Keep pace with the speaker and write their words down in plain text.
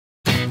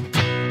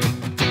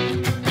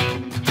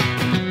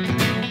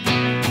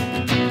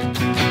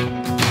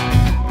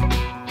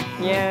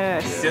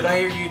Did I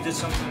hear you did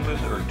something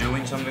with, or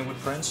doing something with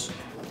Prince?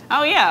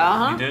 Oh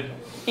yeah, You did?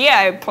 Yeah,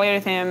 I played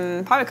with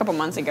him probably a couple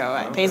months ago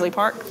at Paisley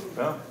Park.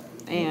 Oh.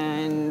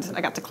 And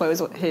I got to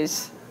close with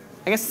his,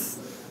 I guess,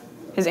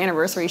 his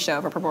anniversary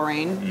show for Purple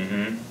Rain.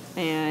 Mm-hmm.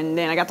 And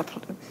then I got to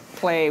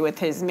play with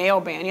his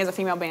male band. He has a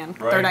female band,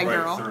 Third Eye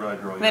Girl. Third Eye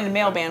Girl, And then the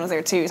male band was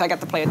there too, so I got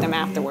to play with them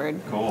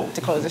afterward. Cool. To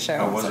close the show.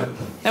 How was it?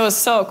 It was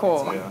so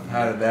cool. Yeah.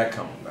 How did that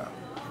come about?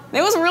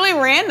 It was really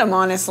random,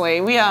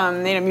 honestly. We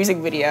made a music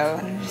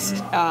video.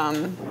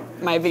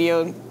 My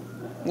video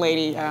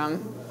lady,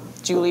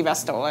 Julie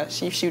Vestola,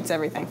 she shoots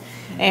everything.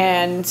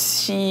 And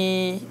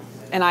she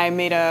and I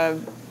made a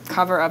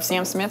cover of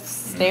Sam Smith's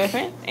Stay With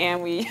Me,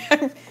 and we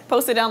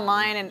posted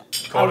online, and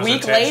a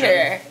week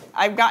later,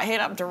 I got hit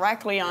up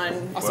directly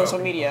on social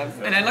media.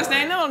 And then next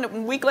thing I know, a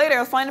week later, I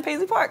was flying to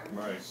Paisley Park.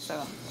 Right.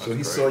 So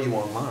he saw you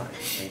online.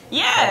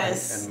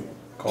 Yes. And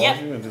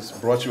called you and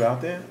just brought you out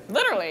there?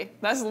 Literally.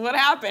 That's what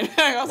happened.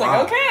 I was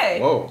like, okay.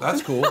 Whoa.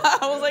 That's cool.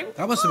 I was like,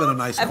 that must have been a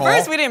nice call. At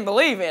first, we didn't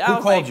believe it. Who I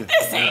was called like, you?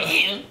 This ain't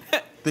him.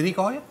 Did he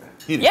call you?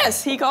 He did.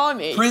 Yes, he called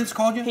me. Prince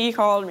called you? He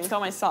called me. He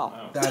called myself.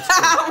 That's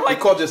cool. You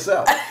called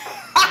yourself.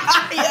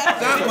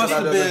 That must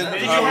have been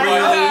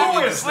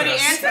When he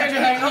answered,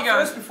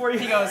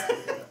 he goes,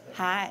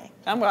 hi.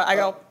 I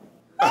go,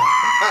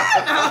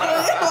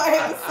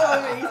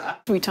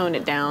 we toned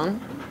it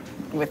down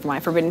with my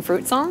Forbidden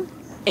Fruit song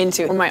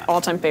into one of my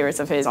all-time favorites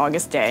of his,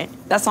 August Day.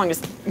 That song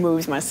just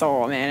moves my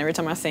soul, man. Every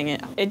time I sing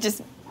it, it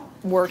just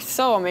worked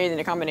so amazing.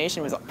 The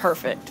combination was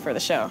perfect for the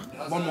show.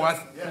 One more.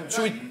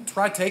 Should we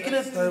try taking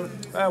it?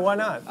 Why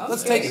not?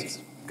 Let's take it.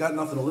 Got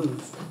nothing to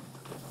lose.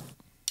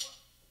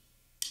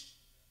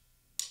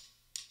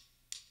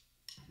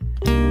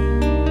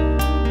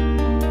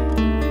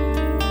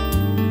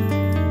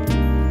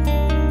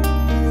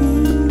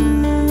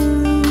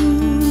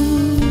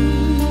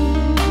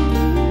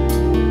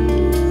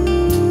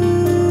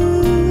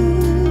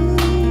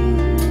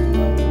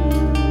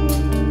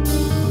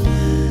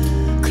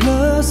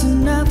 Close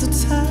enough to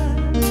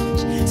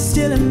touch,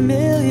 still a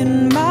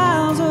million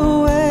miles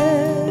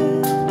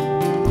away.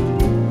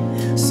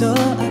 So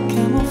I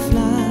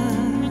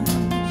camouflage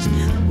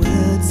the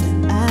words that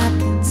I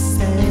can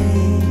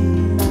say.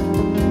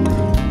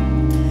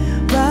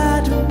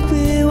 Why do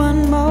we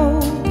want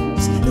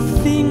most the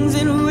things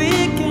that we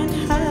can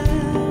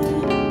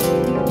hide?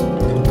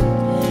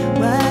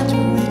 Why do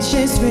we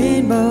chase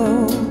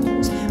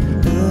rainbows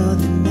when all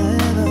that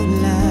never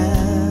lasts?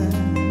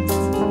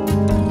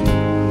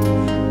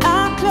 I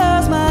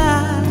close my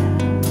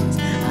eyes,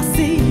 I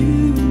see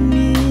you and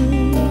me,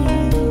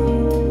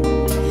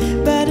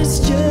 but it's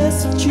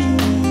just a dream.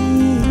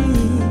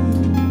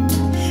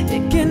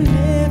 It can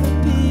never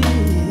be.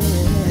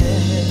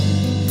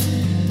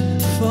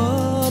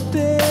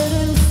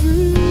 Forbidden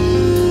fruit,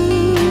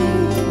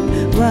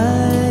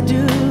 why do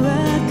I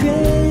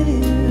crave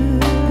you?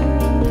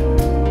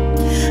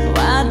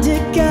 Why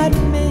did God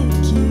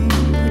make you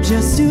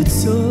just to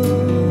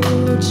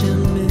torture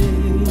me?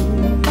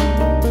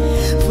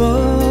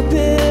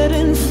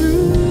 Forbidden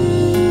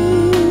fruit,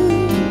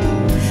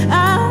 I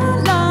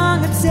long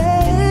to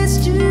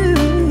taste you.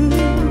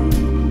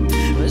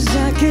 Wish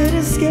I could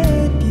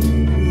escape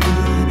you,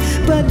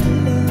 but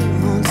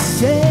love won't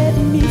set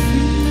me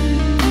free.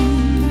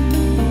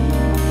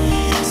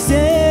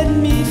 Set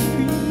me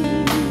free.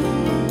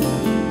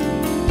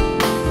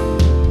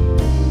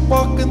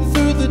 Walking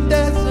through the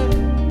desert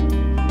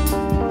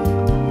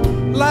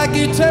like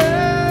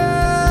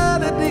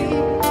eternity.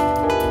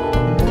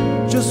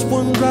 Just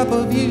one drop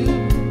of you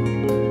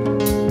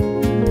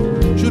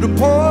should have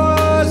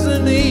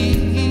poisoned me.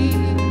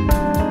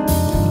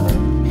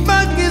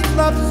 Monkey's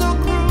love so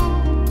cruel.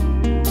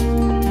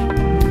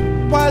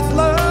 Why is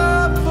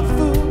love a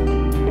fool?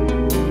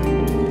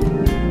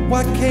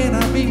 Why can't I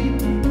be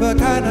the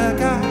kind of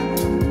guy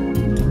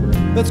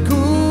that's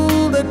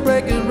cool at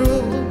breaking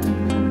rules?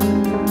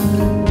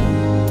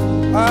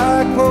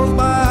 I close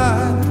my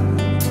eyes,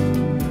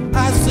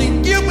 I see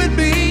you and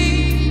me,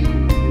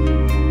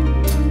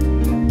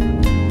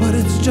 but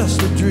it's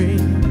just a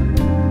dream.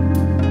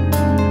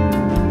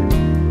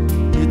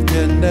 It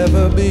can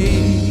never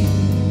be.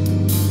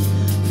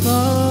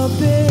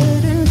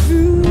 Forbidden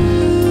fruit,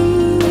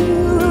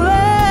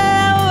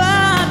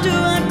 why do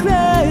I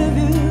crave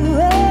you?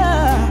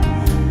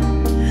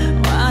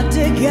 Why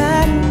did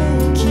God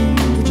make you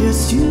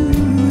just to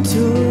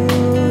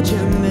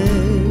torture me?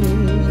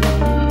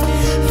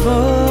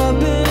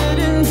 Forbidden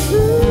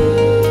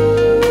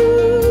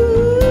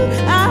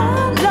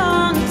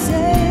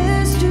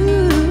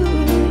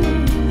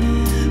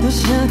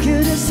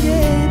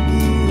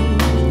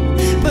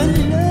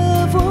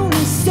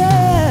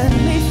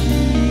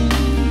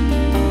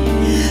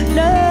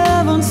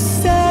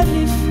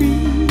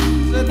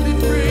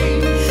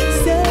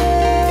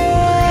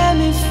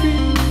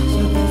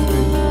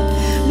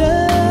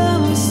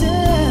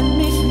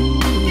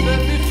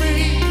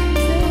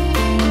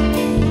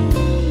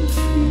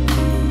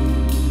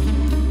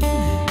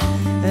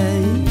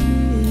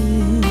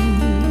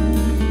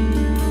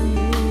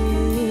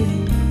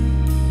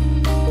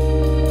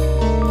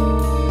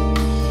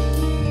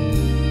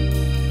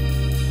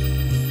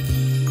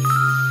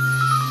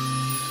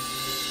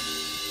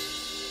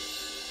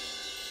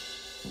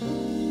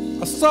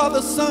I saw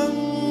the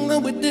sun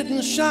and we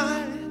didn't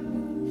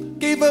shine.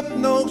 Gave up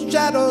no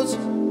shadows,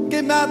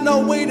 gave out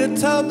no way to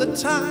tell the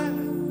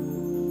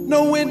time.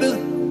 No wind to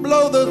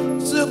blow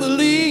the silver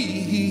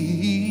leaves.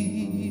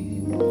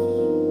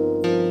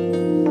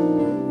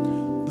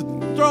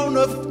 The throne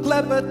of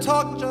clever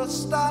talk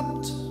just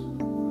stopped.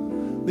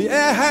 The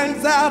air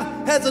hangs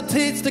out,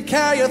 hesitates to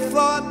carry a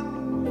thought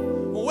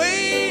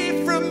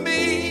away from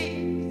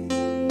me.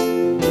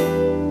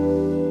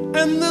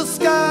 And the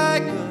sky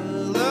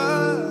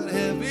colored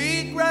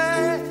heavy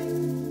gray.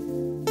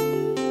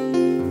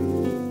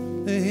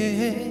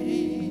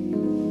 Hey,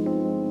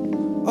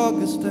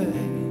 August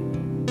day.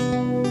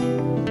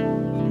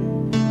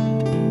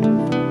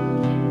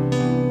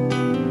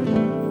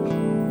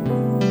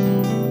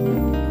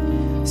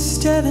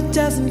 Stir that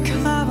doesn't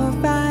cover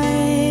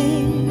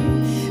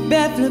right.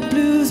 Barefoot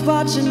blues,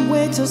 watching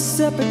wait till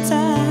supper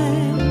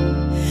time.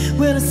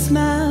 Will a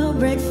smile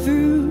break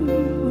through?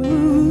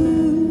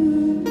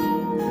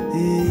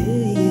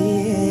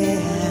 Yeah.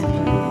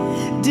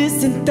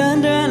 Distant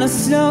thunder and a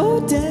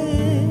slow day.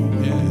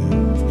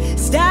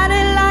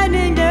 Started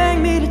lightning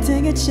daring me to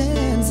take a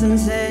chance and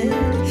say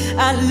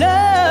I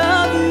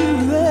love you.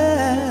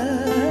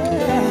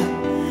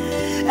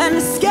 And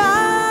the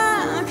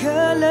sky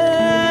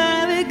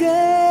colored gray.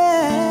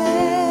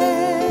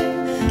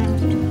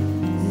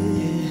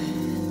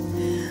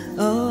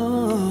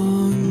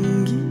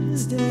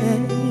 August day.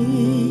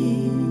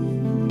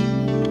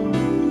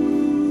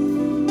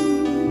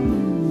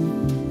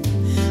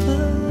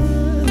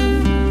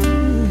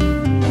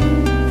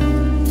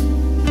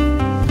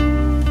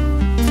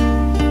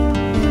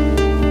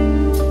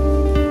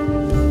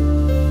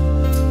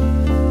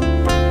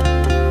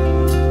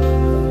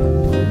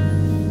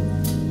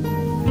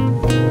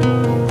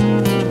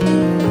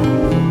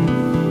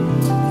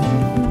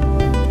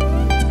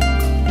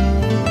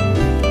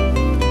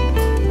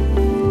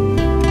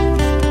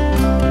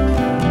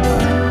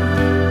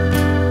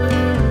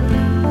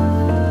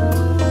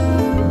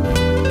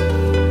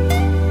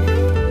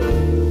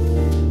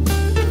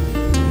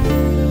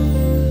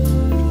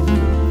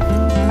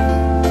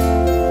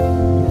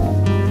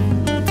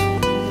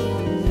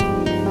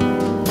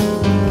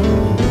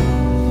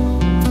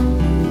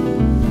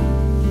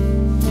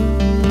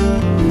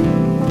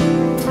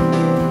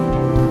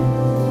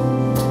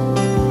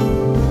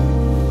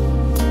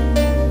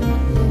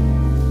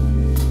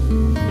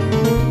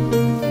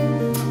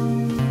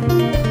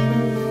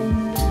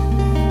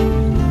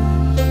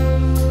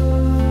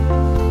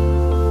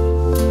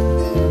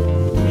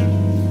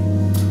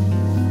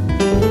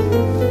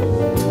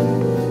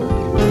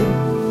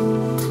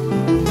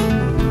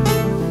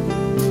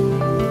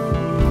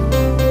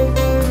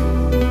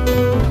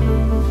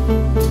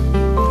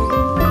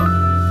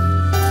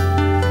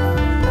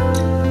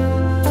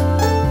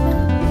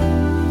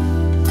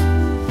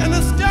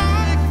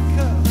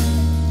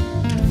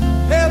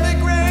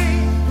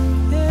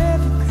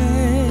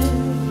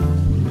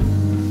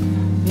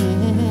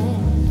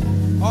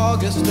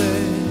 August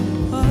day.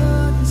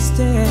 August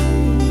day.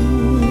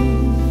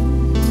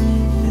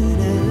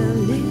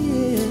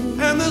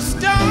 And the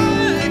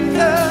sky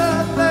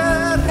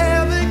covered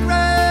heavy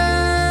gray.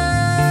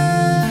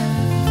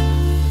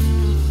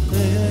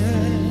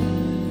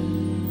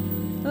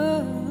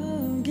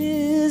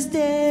 August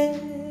day.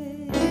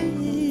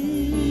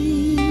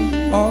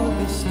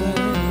 August day.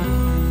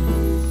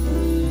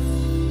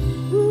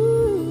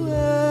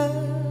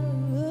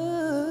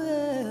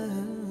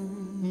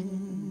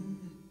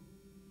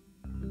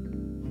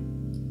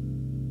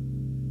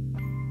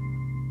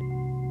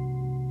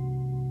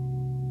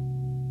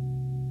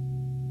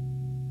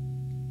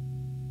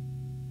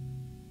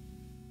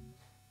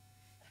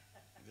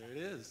 There it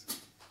is.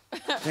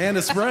 And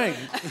a spring.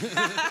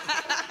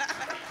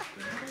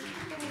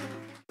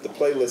 The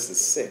playlist is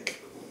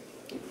sick.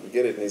 You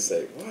get it and they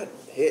say, what?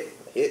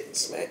 Hit,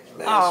 smash,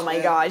 smash. Oh my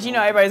smash. gosh, you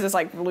know everybody's just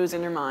like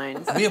losing their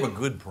minds. We have a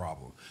good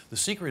problem. The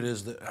secret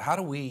is that how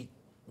do we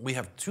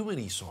have too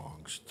many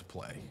songs to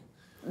play.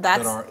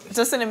 That's that are,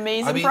 just an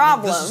amazing I mean,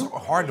 problem. This is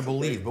hard to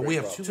believe, but we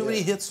have too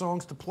many hit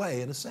songs to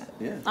play in a set.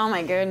 Yeah. Oh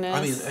my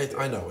goodness. I mean,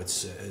 I know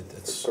it's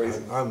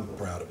crazy. I'm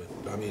proud of it.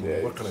 I mean,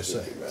 Yeah, what can I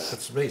say?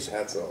 That's amazing.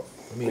 Hats off.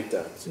 I mean, Big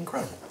time. it's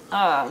incredible.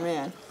 Oh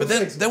man. But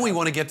then we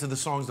want to get to the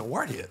songs that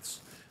weren't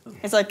hits.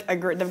 It's like the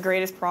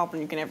greatest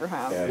problem you can ever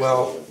have. Yeah.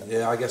 Well,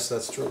 yeah, I guess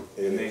that's true.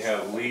 And they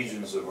have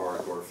legions of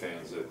hardcore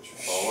fans that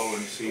follow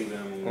and see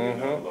them, you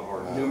know, the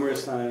hardcore.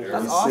 Numerous times.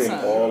 That's We awesome. sing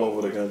all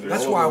over the country.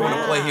 That's all why I over want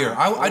to play here.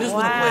 I just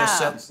want to play a Wow.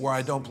 set where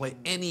I don't play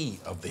any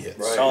of the hits.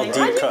 Right. All You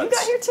deep got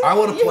cuts. your two. I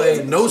want to you-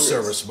 play No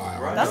Service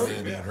Smile.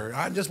 Right.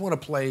 I just want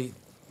to play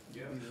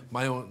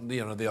my own, the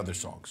other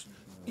songs.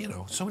 You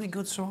know, so many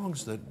good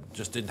songs that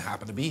just didn't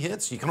happen to be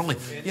hits. You can only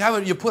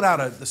you put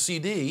out a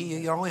CD.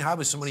 You only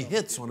have so many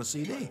hits on a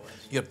CD.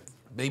 You have,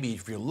 maybe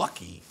if you're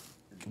lucky,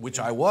 which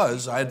I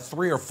was, I had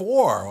 3 or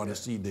 4 on a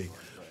CD.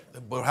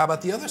 But how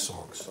about the other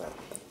songs?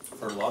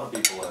 For a lot of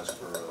people ask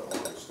for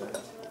August Day.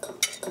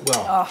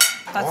 Well,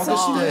 that August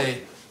song.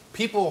 Day,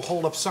 people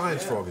hold up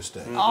signs for August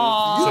Day. So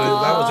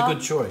that was a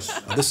good choice.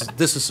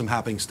 This is some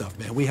happening stuff,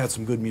 man. We had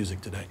some good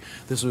music today.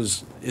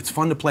 It's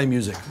fun to play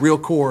music. Real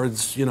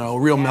chords, you know,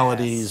 real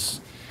melodies,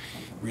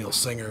 real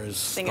singers.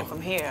 Sing it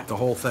from here. The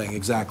whole thing,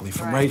 exactly,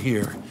 from right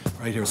here.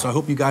 So I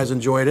hope you guys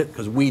enjoyed it,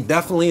 because we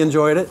definitely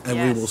enjoyed it,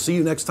 and we will see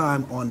you next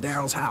time on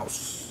Daryl's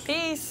House.